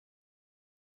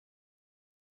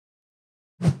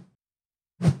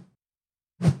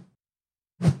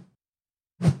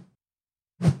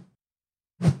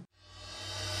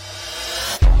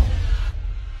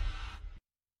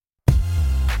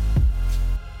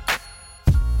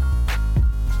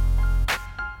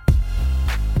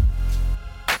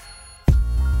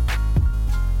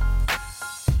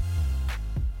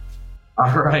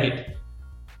All right.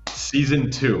 Season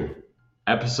 2,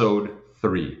 episode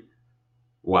 3.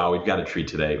 Wow, we've got a treat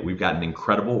today. We've got an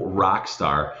incredible rock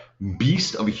star,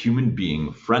 beast of a human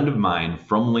being, friend of mine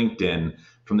from LinkedIn,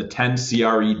 from the 10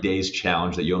 CRE Days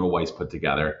Challenge that Yona Weiss put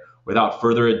together. Without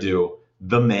further ado,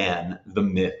 the man, the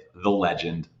myth, the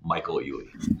legend, Michael Ealy.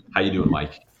 How you doing,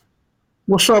 Mike?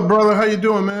 What's up, brother? How you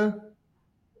doing, man?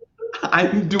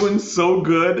 I'm doing so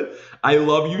good. I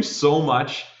love you so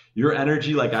much. Your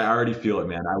energy, like I already feel it,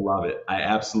 man. I love it. I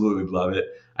absolutely love it.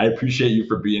 I appreciate you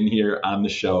for being here on the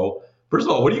show. First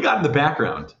of all, what do you got in the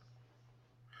background?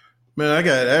 Man, I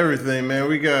got everything, man.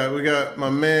 We got my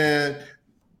man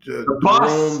The Jerome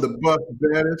bus. the Bus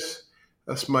Bettis.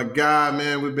 That's my guy,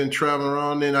 man. We've been traveling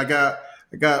around. Then I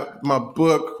got my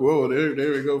book. Whoa,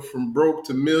 there we go. From broke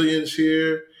to millions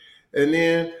here. And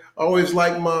then always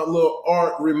like my little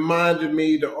art reminded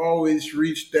me to always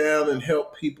reach down and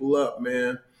help people up,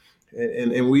 man.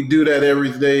 And we do that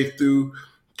every day through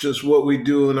just what we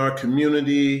do in our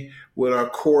community, with our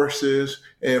courses,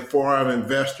 and for our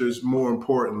investors, more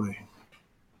importantly.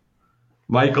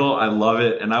 Michael, I love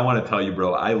it. And I want to tell you,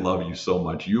 bro, I love you so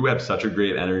much. You have such a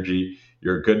great energy.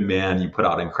 You're a good man. You put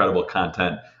out incredible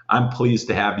content. I'm pleased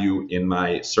to have you in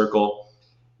my circle.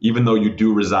 Even though you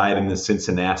do reside in the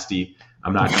Cincinnati,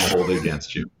 I'm not going to hold it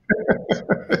against you.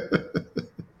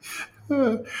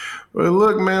 Well,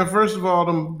 look, man. First of all,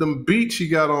 them beats you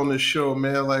got on this show,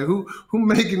 man. Like who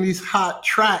making these hot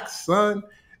tracks, son?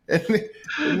 And,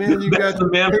 and then you That's got the your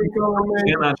man. pink on,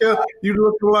 man. Man, You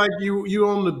looking like you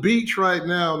on the beach right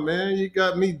now, man. You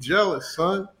got me jealous,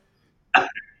 son.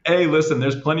 hey, listen,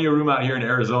 there's plenty of room out here in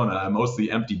Arizona,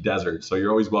 mostly empty desert. So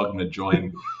you're always welcome to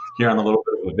join here on a little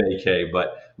bit of a vacay.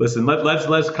 But listen,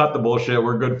 let's cut the bullshit.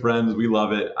 We're good friends. We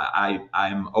love it.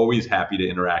 I'm always happy to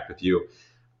interact with you.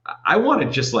 I want to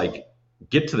just like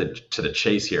get to the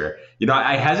chase here.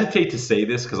 I hesitate to say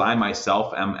this because I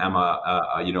myself am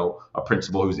a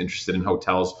principal who's interested in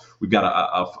hotels. We've got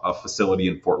a facility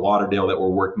in Fort Lauderdale that we're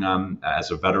working on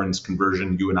as a veterans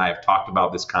conversion. You and I have talked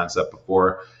about this concept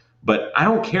before, but I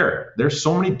don't care. There's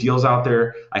so many deals out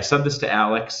there. I said this to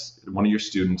Alex, one of your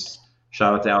students.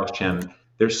 Shout out to Alex Chen.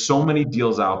 There's so many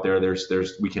deals out there. There's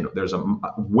a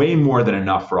way more than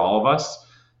enough for all of us.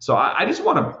 So I just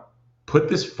want to put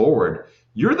this forward.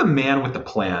 You're the man with the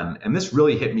plan, and this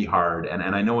really hit me hard. And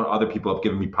I know other people have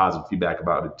given me positive feedback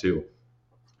about it too.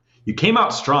 You came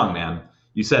out strong, man.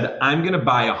 You said, I'm going to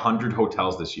buy 100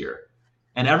 hotels this year.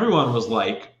 And everyone was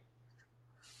like,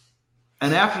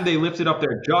 and after they lifted up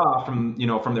their jaw from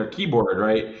their keyboard,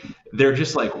 right? They're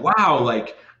just like, wow,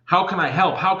 like, how can I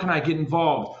help? How can I get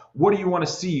involved? What do you want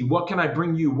to see? What can I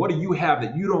bring you? What do you have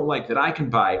that you don't like that I can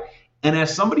buy? And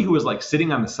as somebody who was like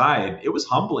sitting on the side, it was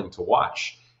humbling to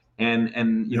watch. And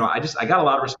I got a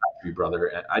lot of respect for you,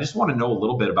 brother. I just want to know a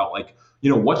little bit about like,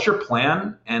 what's your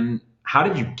plan and how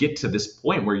did you get to this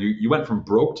point where you went from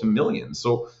broke to millions?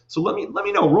 So let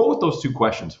me know. Roll with those two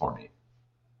questions for me.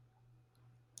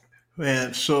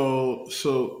 Man, so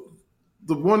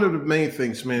the one of the main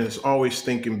things, man, is always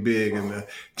thinking big. And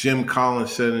Jim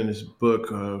Collins said in his book,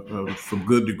 From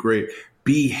Good to Great,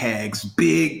 BHAGs,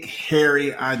 big,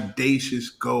 hairy, audacious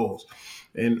goals.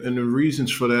 And the reasons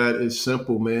for that is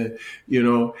simple, man.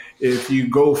 If you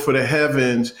go for the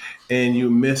heavens and you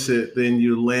miss it, then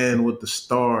you land with the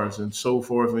stars and so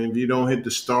forth. And if you don't hit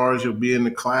the stars, you'll be in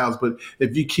the clouds. But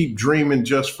if you keep dreaming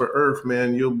just for Earth,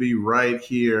 man, you'll be right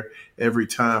here every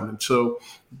time. And so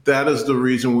that is the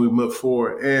reason we move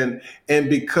forward. And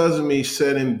because of me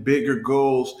setting bigger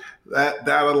goals, that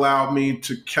allowed me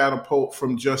to catapult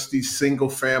from just these single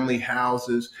family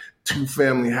houses, two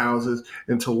family houses,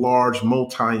 into large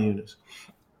multi-units.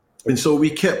 And so we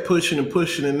kept pushing and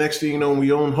pushing. And next thing you know,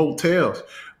 we own hotels.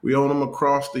 We own them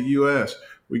across the U.S.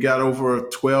 We got over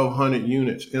 1,200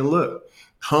 units. And look,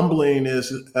 humbling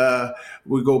is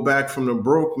we go back from the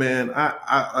broke, man.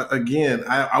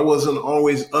 I wasn't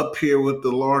always up here with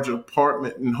the large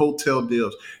apartment and hotel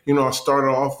deals. I started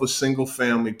off with single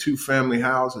family, two family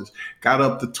houses, got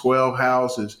up to 12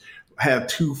 houses, had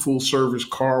two full service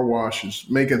car washes,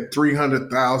 making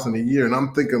 300,000 a year. And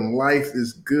I'm thinking life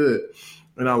is good.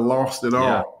 And I lost it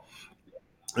Yeah. all.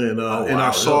 And Oh, and I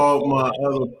wow. saw my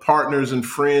other partners and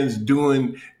friends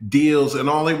doing deals, and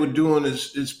all they were doing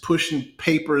is pushing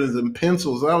papers and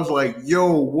pencils. I was like,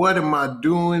 "Yo, what am I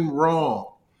doing wrong?"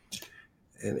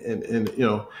 And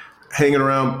hanging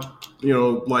around,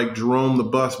 like Jerome the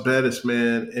Bus Bettis,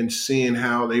 man, and seeing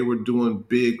how they were doing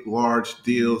big, large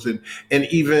deals, and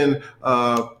even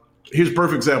here's a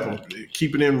perfect example.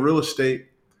 Keeping in real estate,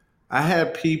 I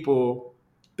had people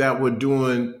that were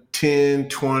doing 10,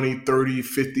 20, 30,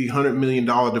 50, $100 million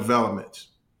developments.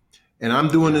 And I'm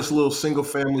doing this little single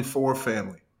family, four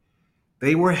family.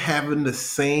 They were having the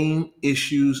same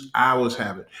issues I was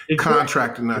having. Exactly.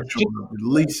 Contractor not showing up. The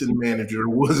leasing manager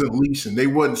wasn't leasing. They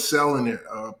wasn't selling it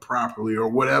properly or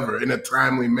whatever in a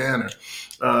timely manner.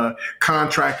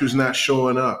 Contractors not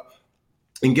showing up.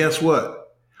 And guess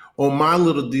what? On my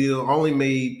little deal, I only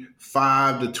made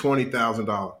 $5,000 to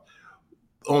 $20,000.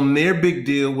 On their big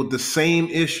deal with the same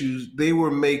issues, they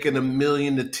were making $1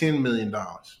 million to $10 million.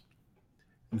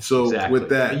 And so exactly. with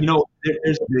that,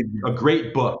 there's a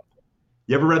great book.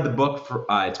 You ever read the book for?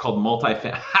 It's called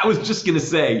Multifamily. I was just gonna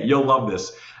say you'll love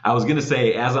this. I was gonna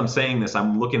say as I'm saying this,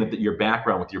 I'm looking at your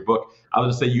background with your book. I was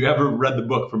gonna say you ever read the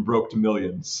book From Broke to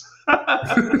Millions? But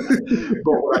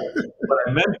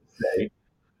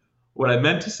what I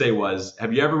meant to say was,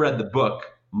 have you ever read the book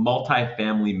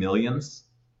Multifamily Millions?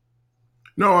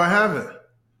 No, I haven't.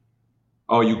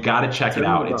 Oh, you got to check it Tell me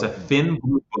out. about It's a it. thin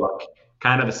blue book,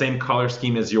 kind of the same color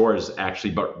scheme as yours,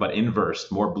 actually, but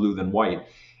inverse, more blue than white.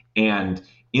 And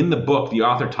in the book, the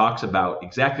author talks about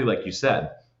exactly like you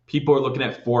said. People are looking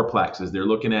at fourplexes. They're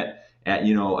looking at a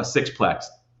sixplex,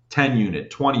 10 unit,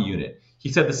 20 unit.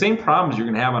 He said the same problems you're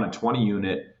going to have on a 20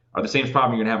 unit are the same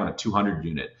problem you're going to have on a 200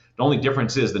 unit. The only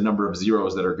difference is the number of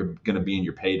zeros that are going to be in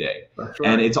your payday. That's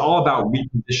And right. it's all about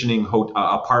repositioning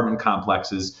apartment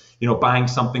complexes, buying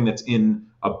something that's in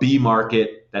a B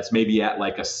market that's maybe at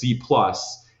like a C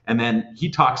plus. And then he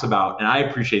talks about, and I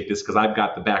appreciate this because I've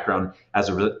got the background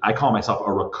I call myself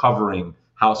a recovering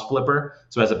house flipper.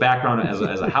 So as a background, as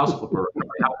a house flipper,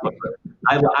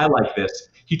 I like this.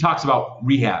 He talks about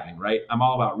rehabbing, right? I'm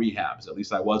all about rehabs. At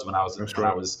least I was when I was That's when I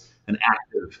right. was an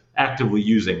actively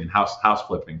using house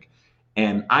flipping,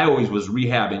 and I always was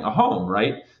rehabbing a home,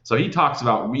 right? So he talks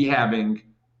about rehabbing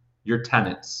your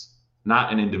tenants,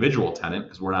 not an individual tenant,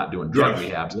 because we're not doing drug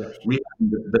Yes. rehabs. Yes.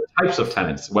 Rehabbing the types of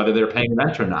tenants, whether they're paying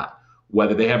rent or not,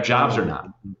 whether they have jobs or not.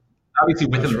 Obviously,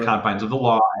 within That's the right. confines of the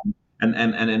law and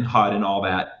in HUD and all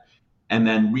that, and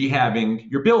then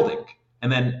rehabbing your building.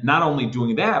 And then not only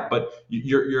doing that, but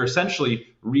you're essentially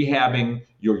rehabbing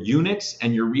your units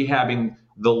and you're rehabbing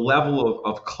the level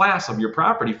of class of your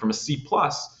property from a C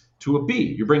plus to a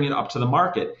B. You're bringing it up to the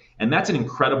market. And that's an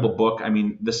incredible book. I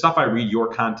mean, the stuff I read, your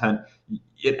content,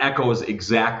 it echoes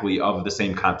exactly of the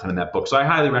same content in that book. So I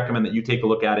highly recommend that you take a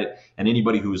look at it, and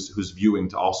anybody who's viewing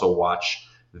to also watch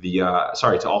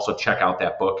to also check out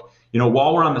that book.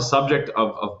 While we're on the subject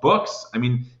of books, I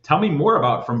mean, tell me more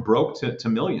about From Broke to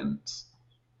Millions.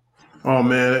 Oh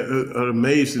man, an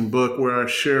amazing book where I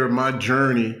share my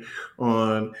journey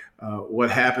on what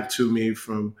happened to me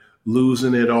from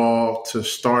losing it all to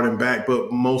starting back.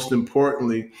 But most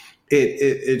importantly,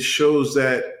 it shows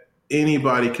that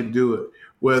anybody can do it.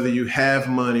 Whether you have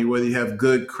money, whether you have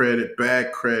good credit,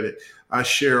 bad credit. I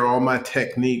share all my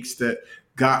techniques that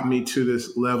got me to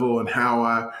this level and how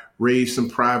I raised some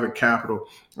private capital.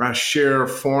 I share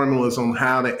formulas on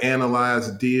how to analyze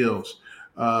deals.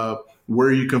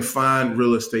 Where you can find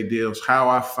real estate deals, how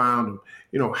I found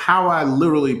them, how I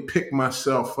literally picked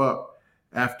myself up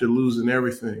after losing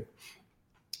everything.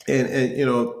 And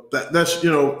that's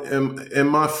in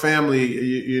my family,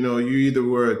 you either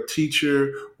were a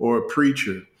teacher or a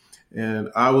preacher, and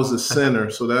I was a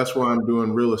sinner, so that's why I'm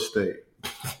doing real estate.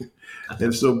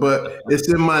 And so, but it's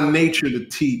in my nature to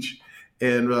teach.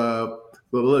 And but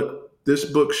look, this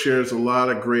book shares a lot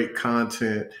of great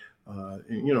content.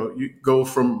 You go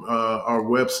from our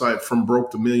website,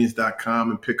 FromBrokeToMillions.com,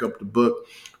 and pick up the book.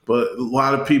 But a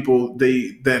lot of people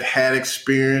that had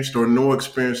experienced or no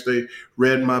experience, they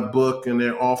read my book and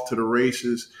they're off to the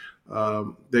races.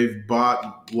 They've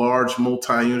bought large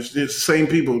multi-units. It's the same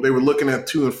people. They were looking at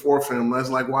 2 and 4 family. That's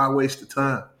like, why waste the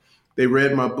time? They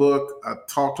read my book. I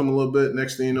talked to them a little bit.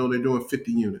 Next thing you know, they're doing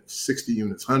 50 units, 60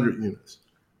 units, 100 units.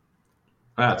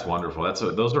 That's wonderful.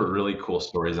 Those are really cool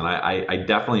stories, and I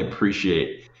definitely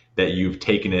appreciate that you've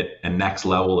taken it and next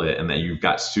level it, and that you've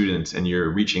got students and you're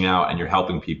reaching out and you're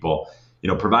helping people.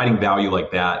 Providing value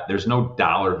like that. There's no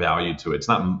dollar value to it. It's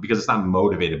not because it's not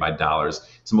motivated by dollars.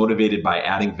 It's motivated by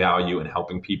adding value and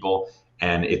helping people.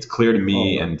 And it's clear to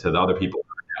me Oh, and to the other people in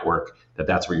the network that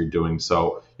that's what you're doing.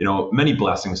 So, many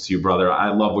blessings to you, brother. I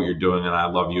love what you're doing, and I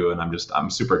love you, and I'm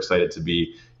super excited to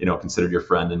be considered your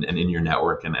friend and in your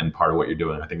network and part of what you're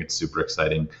doing. I think it's super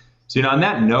exciting. So, on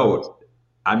that note,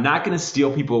 I'm not going to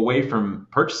steal people away from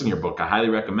purchasing your book. I highly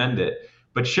recommend it.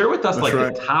 But share with us that's like the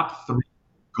right. top 3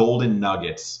 golden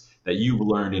nuggets that you've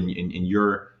learned in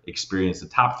your experience, the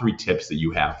top 3 tips that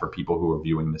you have for people who are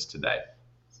viewing this today.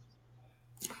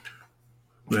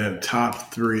 Man,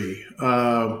 top 3.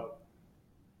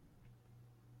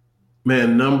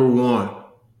 Man, number 1,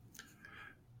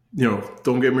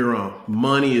 Don't get me wrong.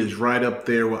 Money is right up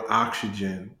there with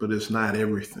oxygen, but it's not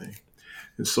everything.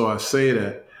 And so I say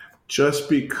that just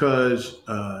because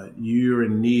you're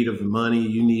in need of money,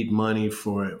 you need money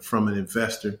from an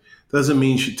investor, doesn't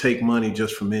mean you should take money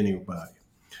just from anybody.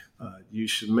 You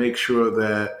should make sure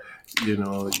that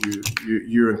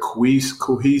you're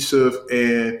cohesive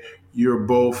and you're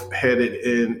both headed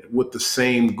in with the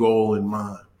same goal in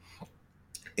mind.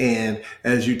 And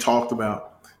as you talked about,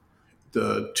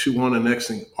 the next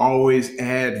thing, always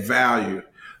add value.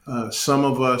 Some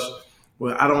of us,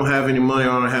 well, I don't have any money,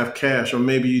 I don't have cash, or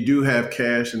maybe you do have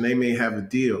cash and they may have a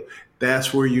deal.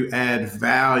 That's where you add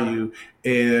value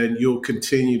and you'll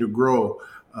continue to grow.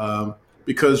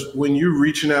 Because when you're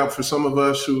reaching out for some of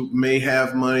us who may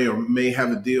have money or may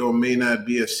have a deal or may not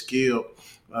be as skilled,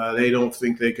 they don't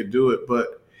think they could do it.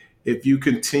 But if you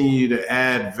continue to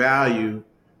add value,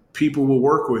 people will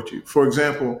work with you. For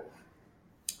example,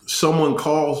 someone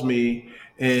calls me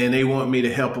and they want me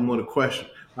to help them with a question.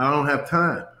 I don't have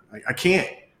time. I can't.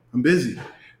 I'm busy.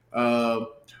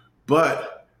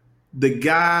 But the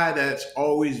guy that's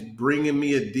always bringing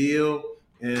me a deal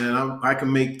and I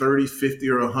can make 30, 50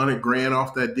 or 100 grand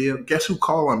off that deal, guess who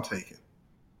call I'm taking?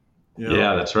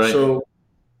 Yeah, that's right. So,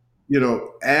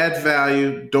 add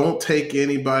value. Don't take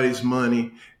anybody's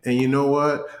money. And you know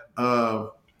what?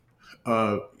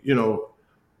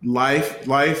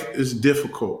 Life is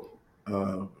difficult.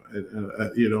 I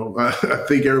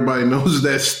think everybody knows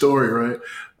that story, right?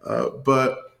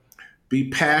 But be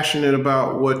passionate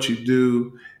about what you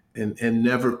do and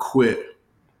never quit,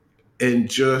 and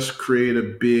just create a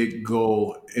big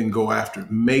goal and go after it.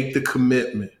 Make the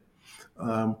commitment.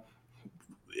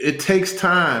 It takes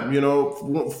time,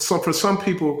 So for some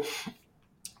people,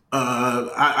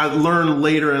 I learned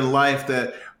later in life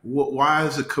that why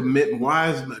is the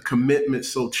commitment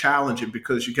so challenging?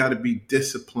 Because you got to be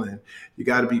disciplined. You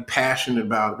got to be passionate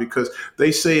about it, because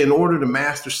they say in order to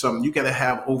master something, you got to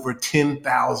have over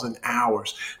 10,000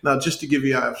 hours. Now, just to give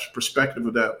you a perspective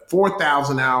of that,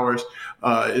 4,000 hours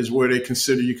is where they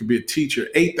consider you could be a teacher.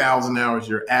 8,000 hours,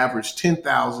 your average.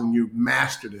 10,000, you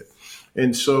mastered it.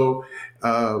 And so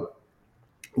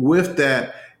with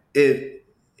that,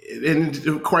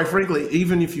 and quite frankly,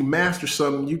 even if you master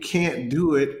something, you can't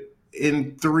do it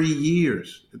in 3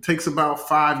 years. It takes about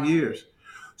 5 years.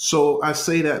 So I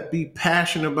say that be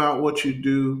passionate about what you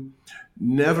do,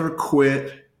 never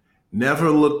quit, never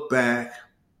look back,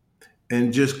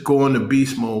 and just go into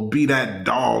beast mode. Be that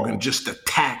dog and just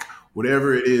attack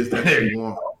whatever it is that you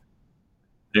want.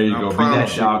 There you go. Be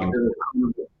that dog.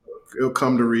 It'll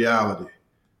come to reality.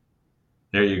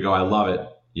 There you go. I love it.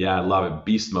 Yeah, I love it.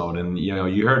 Beast mode. And,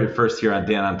 you heard it first here on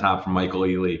Dan on Top from Michael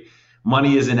Ealy.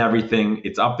 Money isn't everything.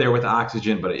 It's up there with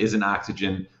oxygen, but it isn't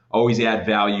oxygen. Always add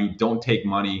value. Don't take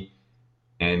money,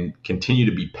 and continue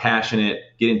to be passionate.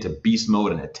 Get into beast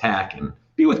mode and attack, and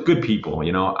be with good people.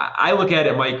 I look at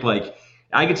it, Mike, like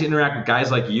I get to interact with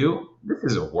guys like you. This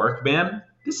isn't work, man.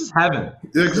 This is heaven.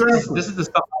 Exactly. This is the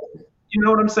stuff. You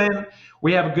know what I'm saying?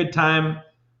 We have a good time.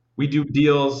 We do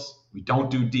deals. We don't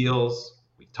do deals.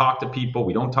 Talk to people.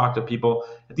 We don't talk to people.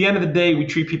 At the end of the day, we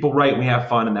treat people right and we have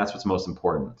fun, and that's what's most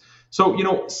important. So,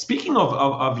 speaking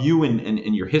of you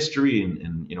and your history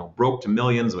and broke to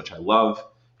millions, which I love,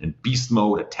 and beast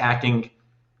mode, attacking,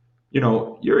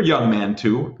 you're a young man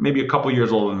too, maybe a couple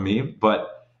years older than me,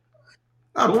 but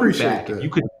I appreciate that. You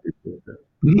could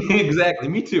exactly,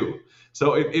 me too.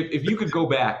 So if you could go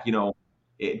back, to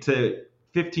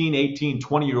 15, 18,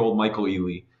 20-year-old Michael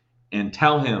Ealy and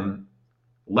tell him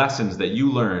lessons that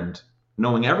you learned,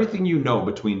 knowing everything you know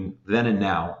between then and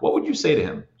now, what would you say to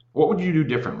him? What would you do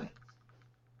differently?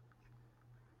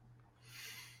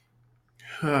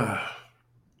 I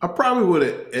probably would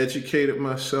have educated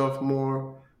myself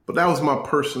more, but that was my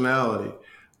personality.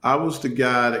 I was the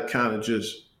guy that kind of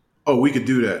just, we could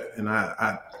do that. And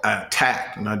I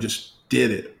attacked and I just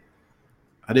did it.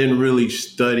 I didn't really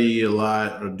study a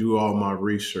lot or do all my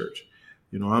research.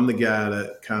 I'm the guy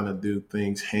that kind of do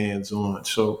things hands-on.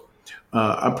 So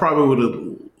I probably would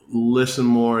have listened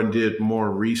more and did more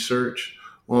research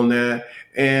on that.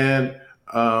 And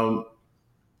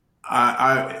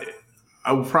I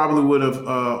probably would have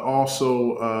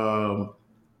also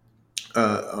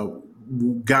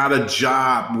got a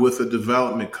job with a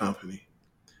development company.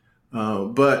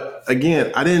 But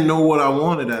again, I didn't know what I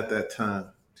wanted at that time.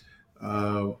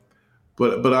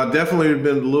 But I definitely have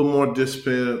been a little more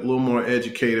disciplined, a little more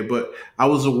educated, but I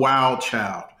was a wild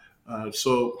child.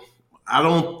 So I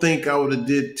don't think I would have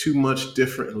did too much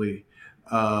differently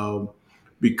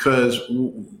because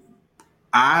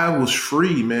I was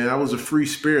free, man. I was a free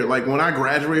spirit. Like when I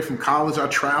graduated from college, I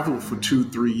traveled for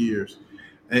 2-3 years.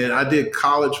 And I did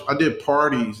college, I did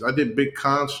parties, I did big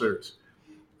concerts.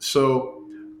 So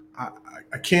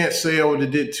I can't say I would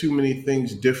have did too many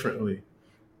things differently.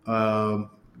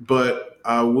 But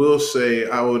I will say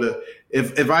I would have,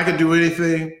 if I could do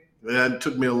anything, and it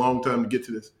took me a long time to get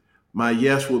to this, my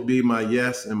yes would be my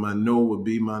yes and my no would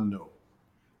be my no.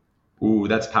 Ooh,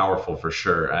 that's powerful for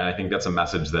sure. I think that's a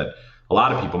message that a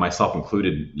lot of people, myself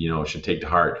included, should take to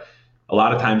heart. A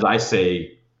lot of times I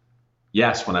say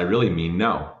yes when I really mean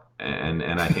no. And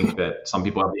I think that some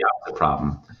people have the opposite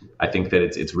problem. I think that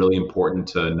it's really important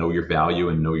to know your value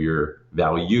and know your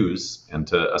values and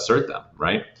to assert them,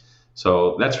 right?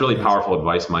 So that's really powerful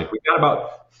advice, Mike. We've got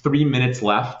about 3 minutes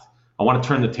left. I want to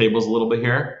turn the tables a little bit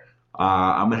here.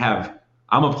 I'm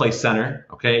gonna play center.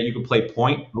 Okay, you can play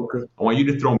point. Okay. I want you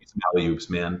to throw me some alley-oops,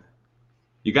 man.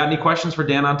 You got any questions for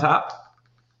Dan on top?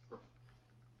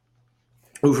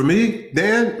 Oh, for me,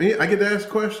 Dan, I get to ask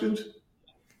questions.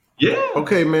 Yeah.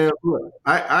 Okay, man. Look,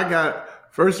 I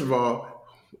got, first of all,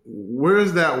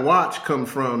 where's that watch come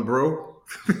from, bro?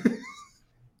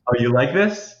 Oh, you like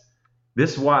this?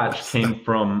 This watch came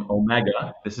from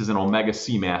Omega. This is an Omega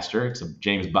Seamaster. It's a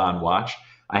James Bond watch.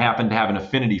 I happen to have an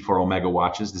affinity for Omega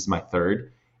watches. This is my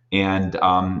third. And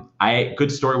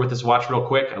good story with this watch real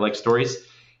quick. I like stories.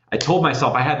 I told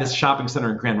myself I had this shopping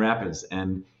center in Grand Rapids,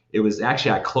 and it was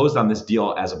actually, I closed on this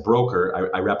deal as a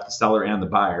broker. I repped the seller and the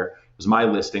buyer. It was my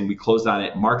listing. We closed on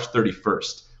it March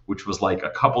 31st, which was like a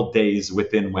couple days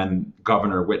within when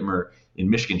Governor Whitmer in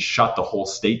Michigan shut the whole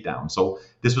state down. So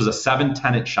this was a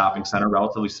 7-tenant shopping center,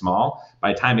 relatively small.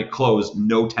 By the time it closed,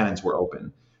 no tenants were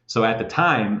open. So at the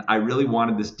time, I really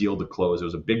wanted this deal to close. It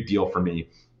was a big deal for me.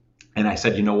 And I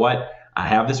said, you know what? I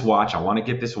have this watch. I want to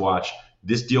get this watch.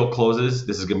 This deal closes.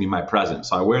 This is going to be my present.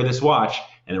 So I wear this watch,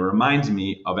 and it reminds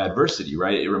me of adversity,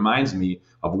 right? It reminds me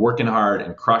of working hard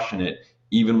and crushing it,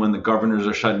 even when the governors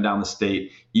are shutting down the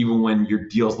state, even when your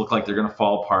deals look like they're going to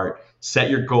fall apart. Set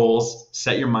your goals,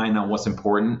 set your mind on what's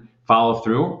important, follow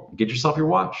through, get yourself your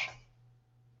watch.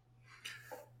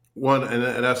 One, and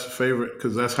that's a favorite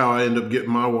because that's how I end up getting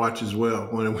my watch as well.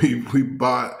 When we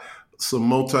bought some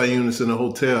multi-units in a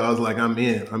hotel, I was like, I'm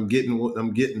in. I'm getting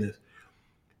this.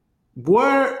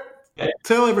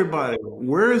 Tell everybody,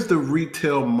 where is the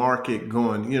retail market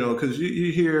going? Because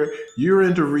you hear you're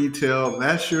into retail.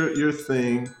 That's your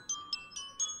thing.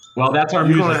 Well, that's our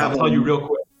music. I'll tell you real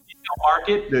quick. The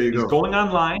retail market is going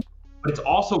online, but it's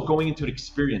also going into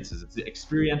experiences. It's the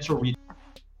experiential retail.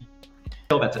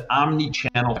 That's an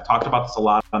omni-channel. I've talked about this a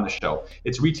lot on the show.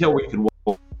 It's retail where you can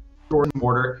go store and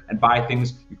mortar and buy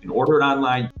things. You can order it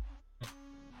online,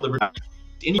 deliver it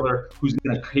to any other who's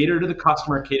going to cater to the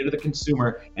customer, cater to the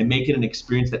consumer, and make it an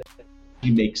experience that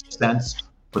makes sense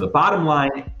for the bottom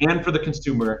line and for the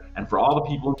consumer and for all the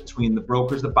people in between, the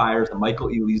brokers, the buyers, the Michael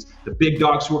Ealy's, the big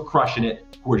dogs who are crushing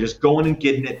it, who are just going and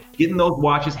getting it, getting those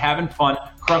watches, having fun,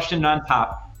 crushing it on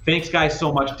top. Thanks, guys,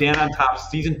 so much. Dan on Top,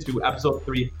 Season 2, Episode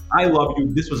 3. I love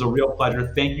you. This was a real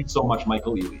pleasure. Thank you so much,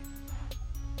 Michael Ealy.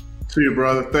 See you,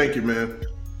 brother. Thank you, man.